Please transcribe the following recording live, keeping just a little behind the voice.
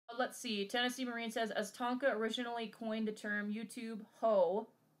let's see. Tennessee Marine says, as Tonka originally coined the term YouTube ho,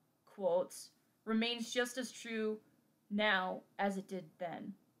 quotes, remains just as true now as it did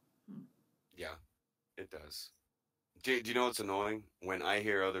then. Yeah, it does. Do you know what's annoying? When I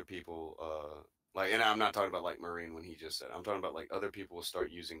hear other people, like, and I'm not talking about like Marine when he just said, I'm talking about like other people will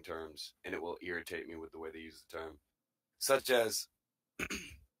start using terms and it will irritate me with the way they use the term. Such as,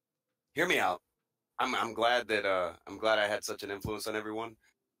 hear me out. I'm glad that I'm glad I had such an influence on everyone.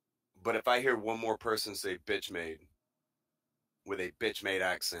 But if I hear one more person say bitch made with a bitch made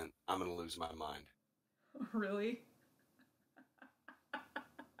accent, I'm gonna lose my mind. Really?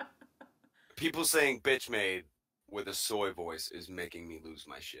 People saying bitch made with a soy voice is making me lose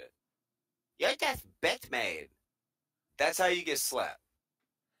my shit. You're just bitch made. That's how you get slapped.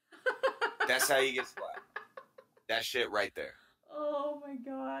 That's how you get slapped. That shit right there. Oh my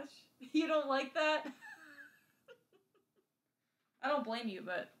gosh. You don't like that? I don't blame you,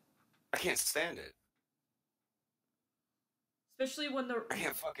 but I can't stand it. especially when I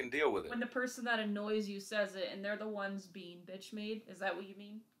can't fucking deal with it. when the person that annoys you says it and they're the ones being bitch made. Is that what you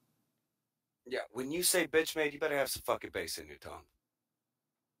mean? Yeah, when you say bitch made, you better have some fucking bass in your tongue.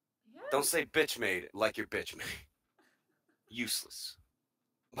 Yeah. Don't say bitch made like you're bitch made. Useless.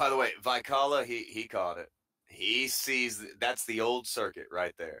 By the way, Vicala, he caught it. He sees that's the old circuit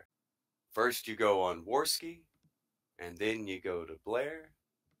right there. First you go on Warski, and then you go to Blair,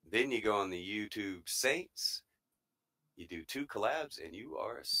 then you go on the YouTube Saints. You do 2 collabs, and you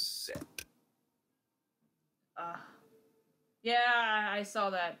are set. Yeah, I saw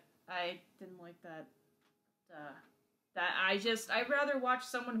that. I didn't like that. I'd rather watch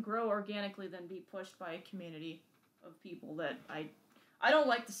someone grow organically than be pushed by a community of people that I don't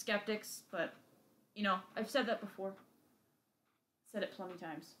like the skeptics, but you know, I've said that before. Said it plenty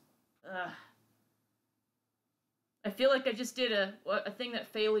times. I feel like I just did a thing that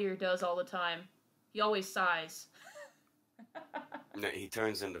failure does all the time. He always sighs. No, he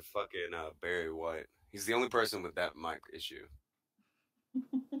turns into fucking Barry White. He's the only person with that mic issue.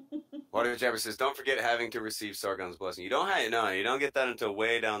 Water Jabber says, "Don't forget having to receive Sargon's blessing. You don't get that until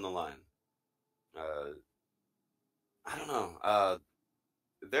way down the line. I don't know.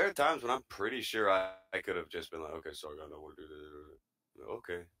 There are times when I'm pretty sure I could have just been like, okay, Sargon, I want to do this.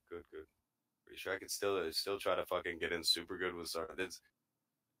 Okay, good. Pretty sure I could still try to fucking get in super good with Sargon.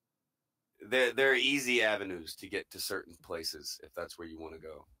 There are easy avenues to get to certain places if that's where you want to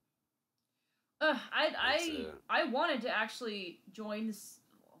go. I wanted to actually join this.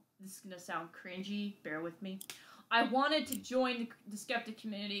 This is gonna sound cringy. Bear with me. I wanted to join the skeptic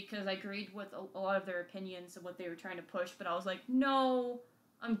community because I agreed with a lot of their opinions and what they were trying to push, but I was like, no,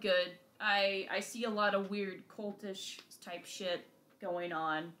 I'm good. I see a lot of weird cultish type shit going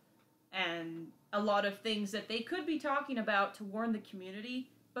on, and a lot of things that they could be talking about to warn the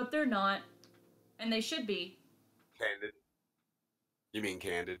community, but they're not, and they should be. Candid. You mean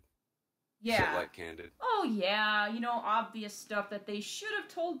candid? Yeah. Shit like candid. Oh yeah, you know, obvious stuff that they should have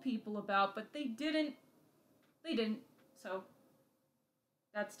told people about, but they didn't. They didn't. So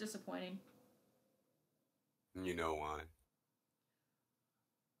that's disappointing. You know why?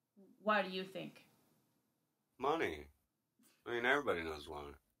 Why do you think? Money. I mean, everybody knows why.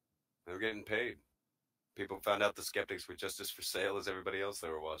 They were getting paid. People found out the skeptics were just as for sale as everybody else they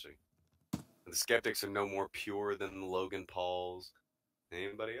were watching. And the skeptics are no more pure than the Logan Pauls,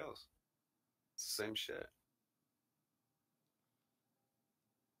 anybody else. It's the same shit.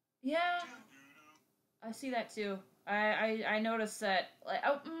 Yeah, I see that too. I noticed that. Like,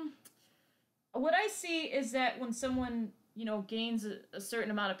 what I see is that when someone, you know, gains a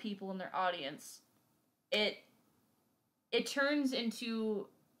certain amount of people in their audience, it turns into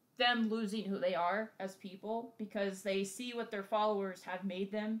them losing who they are as people because they see what their followers have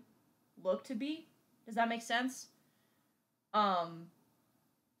made them look to be. Does that make sense? And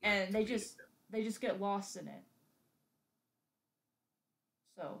they just get lost in it.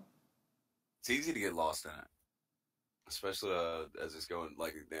 So it's easy to get lost in it, especially as it's going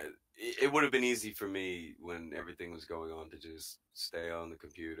like that. It would have been easy for me when everything was going on to just stay on the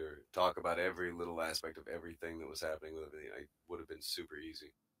computer, talk about every little aspect of everything that was happening with everything. It would have been super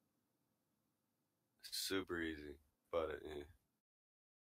easy, but yeah.